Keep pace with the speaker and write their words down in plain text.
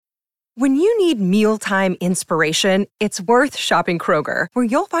When you need mealtime inspiration, it's worth shopping Kroger, where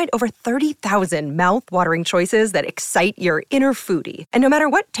you'll find over 30,000 mouth-watering choices that excite your inner foodie. And no matter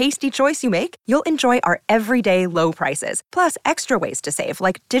what tasty choice you make, you'll enjoy our everyday low prices, plus extra ways to save,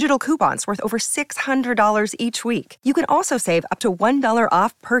 like digital coupons worth over $600 each week. You can also save up to $1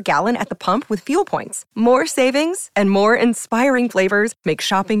 off per gallon at the pump with fuel points. More savings and more inspiring flavors make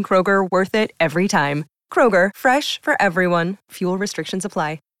shopping Kroger worth it every time. Kroger, fresh for everyone. Fuel restrictions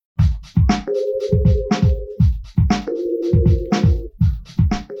apply.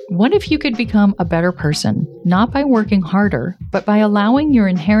 What if you could become a better person, not by working harder, but by allowing your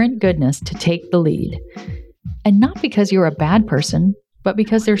inherent goodness to take the lead? And not because you're a bad person, but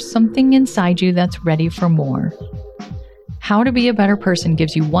because there's something inside you that's ready for more. How to Be a Better Person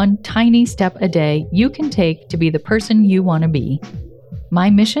gives you one tiny step a day you can take to be the person you want to be. My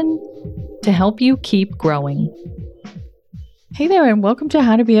mission? To help you keep growing. Hey there, and welcome to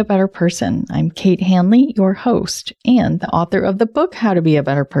How to Be a Better Person. I'm Kate Hanley, your host, and the author of the book, How to Be a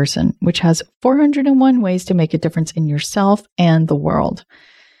Better Person, which has 401 ways to make a difference in yourself and the world.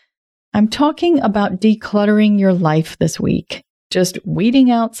 I'm talking about decluttering your life this week, just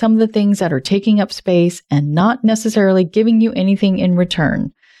weeding out some of the things that are taking up space and not necessarily giving you anything in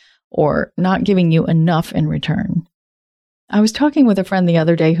return, or not giving you enough in return. I was talking with a friend the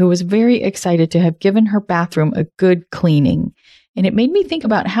other day who was very excited to have given her bathroom a good cleaning. And it made me think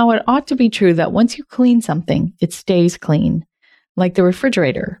about how it ought to be true that once you clean something, it stays clean. Like the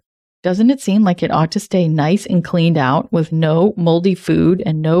refrigerator. Doesn't it seem like it ought to stay nice and cleaned out with no moldy food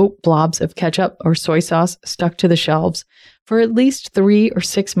and no blobs of ketchup or soy sauce stuck to the shelves for at least 3 or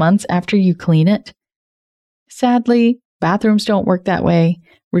 6 months after you clean it? Sadly, bathrooms don't work that way.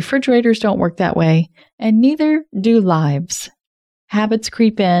 Refrigerators don't work that way, and neither do lives. Habits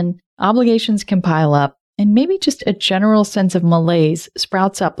creep in, obligations can pile up, and maybe just a general sense of malaise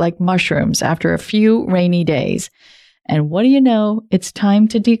sprouts up like mushrooms after a few rainy days. And what do you know? It's time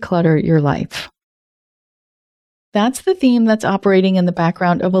to declutter your life. That's the theme that's operating in the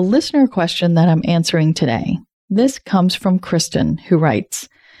background of a listener question that I'm answering today. This comes from Kristen, who writes,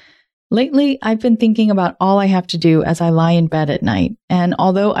 "Lately, I've been thinking about all I have to do as I lie in bed at night, and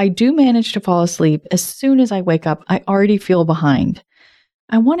although I do manage to fall asleep, as soon as I wake up, I already feel behind.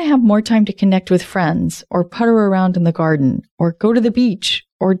 I want to have more time to connect with friends, or putter around in the garden, or go to the beach,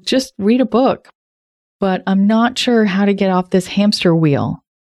 or just read a book. But I'm not sure how to get off this hamster wheel.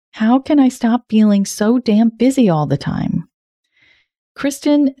 How can I stop feeling so damn busy all the time?"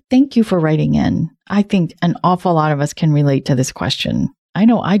 Kristen, thank you for writing in. I think an awful lot of us can relate to this question. I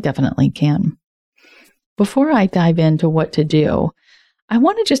know I definitely can. Before I dive into what to do, I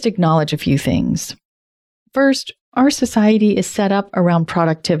want to just acknowledge a few things. First, our society is set up around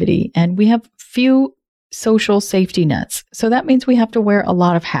productivity, and we have few social safety nets. So that means we have to wear a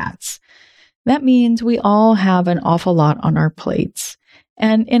lot of hats. That means we all have an awful lot on our plates.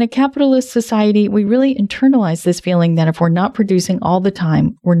 And in a capitalist society, we really internalize this feeling that if we're not producing all the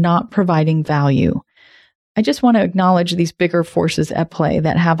time, we're not providing value. I just want to acknowledge these bigger forces at play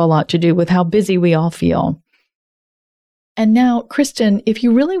that have a lot to do with how busy we all feel. And now, Kristen, if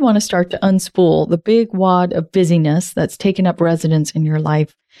you really want to start to unspool the big wad of busyness that's taken up residence in your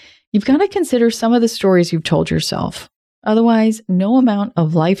life, you've got to consider some of the stories you've told yourself. Otherwise, no amount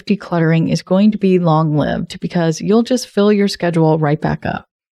of life decluttering is going to be long-lived because you'll just fill your schedule right back up.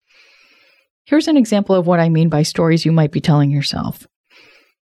 Here's an example of what I mean by stories you might be telling yourself.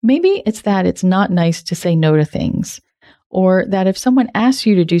 Maybe it's that it's not nice to say no to things, or that if someone asks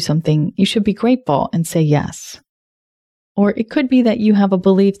you to do something, you should be grateful and say yes. Or it could be that you have a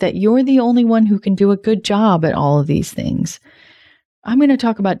belief that you're the only one who can do a good job at all of these things. I'm going to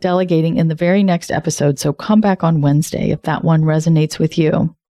talk about delegating in the very next episode, so come back on Wednesday if that one resonates with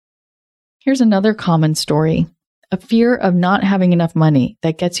you. Here's another common story. A fear of not having enough money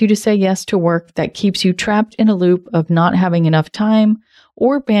that gets you to say yes to work that keeps you trapped in a loop of not having enough time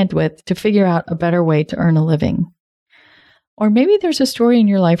or bandwidth to figure out a better way to earn a living. Or maybe there's a story in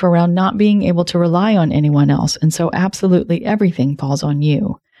your life around not being able to rely on anyone else, and so absolutely everything falls on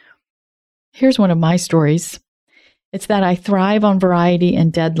you. Here's one of my stories. It's that I thrive on variety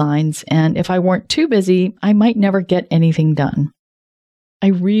and deadlines, and if I weren't too busy, I might never get anything done. I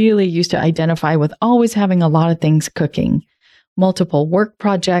really used to identify with always having a lot of things cooking, multiple work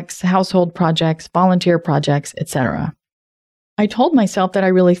projects, household projects, volunteer projects, etc. I told myself that I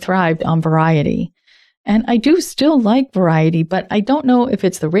really thrived on variety. And I do still like variety, but I don't know if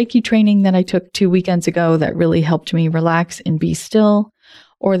it's the Reiki training that I took 2 weekends ago that really helped me relax and be still,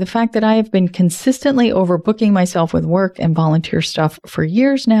 or the fact that I have been consistently overbooking myself with work and volunteer stuff for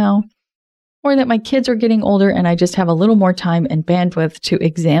years now. or that my kids are getting older and I just have a little more time and bandwidth to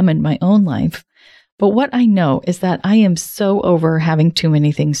examine my own life. But what I know is that I am so over having too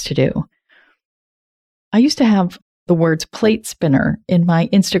many things to do. I used to have the words plate spinner in my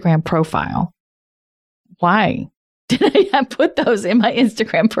Instagram profile. Why did I put those in my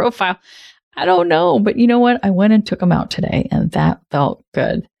Instagram profile? I don't know, but you know what? I went and took them out today and that felt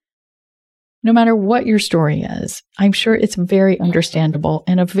good. No matter what your story is, I'm sure it's very understandable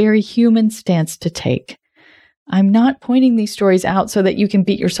and a very human stance to take. I'm not pointing these stories out so that you can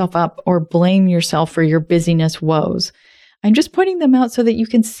beat yourself up or blame yourself for your busyness woes. I'm just pointing them out so that you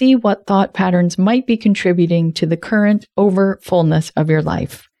can see what thought patterns might be contributing to the current over fullness of your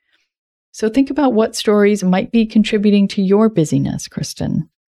life. So think about what stories might be contributing to your busyness, Kristen.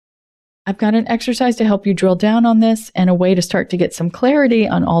 I've got an exercise to help you drill down on this and a way to start to get some clarity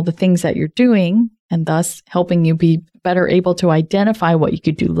on all the things that you're doing and thus helping you be better able to identify what you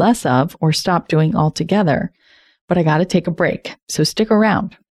could do less of or stop doing altogether. But I got to take a break, so stick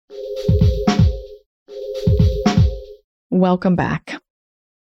around. Welcome back.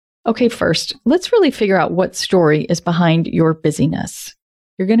 Okay, first, let's really figure out what story is behind your busyness.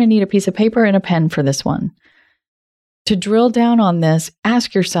 You're going to need a piece of paper and a pen for this one. To drill down on this,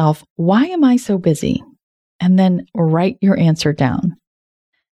 ask yourself, why am I so busy? And then write your answer down.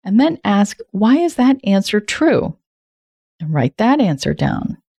 And then ask, why is that answer true? And write that answer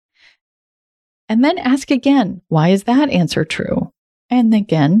down. And then ask again, why is that answer true? And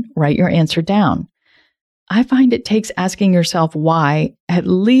again, write your answer down. I find it takes asking yourself why at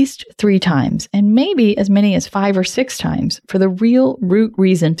least 3 times, and maybe as many as 5 or 6 times for the real root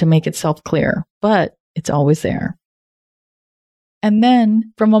reason to make itself clear, but it's always there. And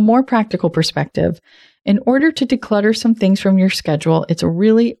then, from a more practical perspective, in order to declutter some things from your schedule, it's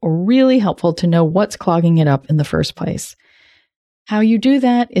really, really helpful to know what's clogging it up in the first place. How you do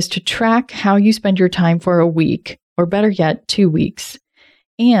that is to track how you spend your time for a week, or better yet, 2 weeks.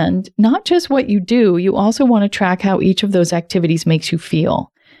 And not just what you do, you also want to track how each of those activities makes you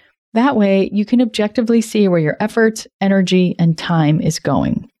feel. That way, you can objectively see where your efforts, energy, and time is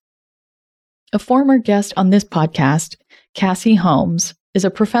going. A former guest on this podcast, Cassie Holmes, is a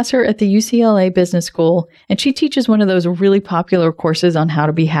professor at the UCLA Business School, and she teaches one of those really popular courses on how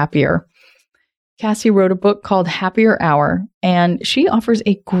to be happier. Cassie wrote a book called Happier Hour, and she offers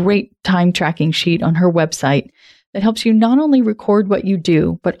a great time tracking sheet on her website that helps you not only record what you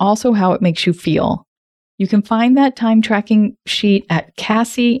do, but also how it makes you feel. You can find that time tracking sheet at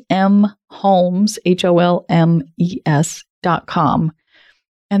CassieMHolmes, HOLMES.com,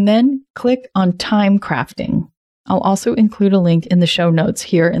 and then click on Time Crafting. I'll also include a link in the show notes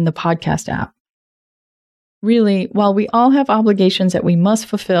here in the podcast app. Really, while we all have obligations that we must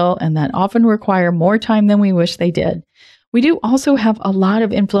fulfill and that often require more time than we wish they did, we do also have a lot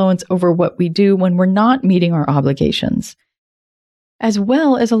of influence over what we do when we're not meeting our obligations, as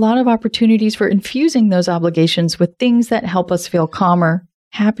well as a lot of opportunities for infusing those obligations with things that help us feel calmer,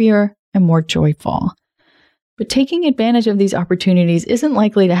 happier, and more joyful. But taking advantage of these opportunities isn't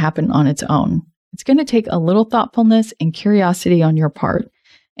likely to happen on its own. It's going to take a little thoughtfulness and curiosity on your part,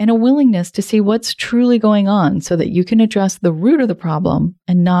 and a willingness to see what's truly going on so that you can address the root of the problem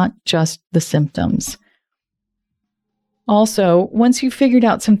and not just the symptoms. Also, once you've figured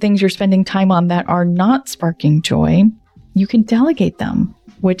out some things you're spending time on that are not sparking joy, you can delegate them,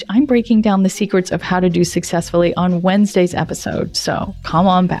 which I'm breaking down the secrets of how to do successfully on Wednesday's episode, so come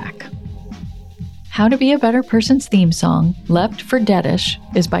on back. How to Be a Better Person's theme song, Left for Deadish,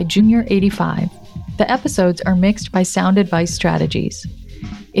 is by Junior85. The episodes are mixed by Sound Advice Strategies.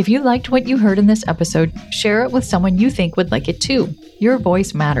 If you liked what you heard in this episode, share it with someone you think would like it too. Your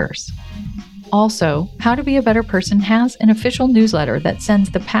voice matters. Also, How to Be a Better Person has an official newsletter that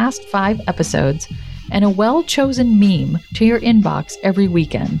sends the past 5 episodes and a well-chosen meme to your inbox every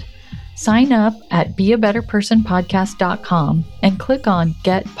weekend. Sign up at beabetterpersonpodcast.com and click on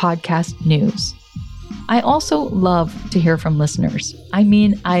Get Podcast News. I also love to hear from listeners. I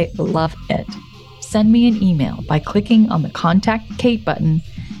mean, I love it. Send me an email by clicking on the Contact Kate button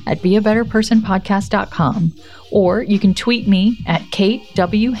at beabetterpersonpodcast.com, or you can tweet me at Kate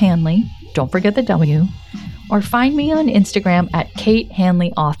W. Hanley, don't forget the W, or find me on Instagram at Kate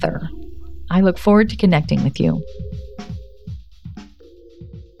Hanley Author. I look forward to connecting with you.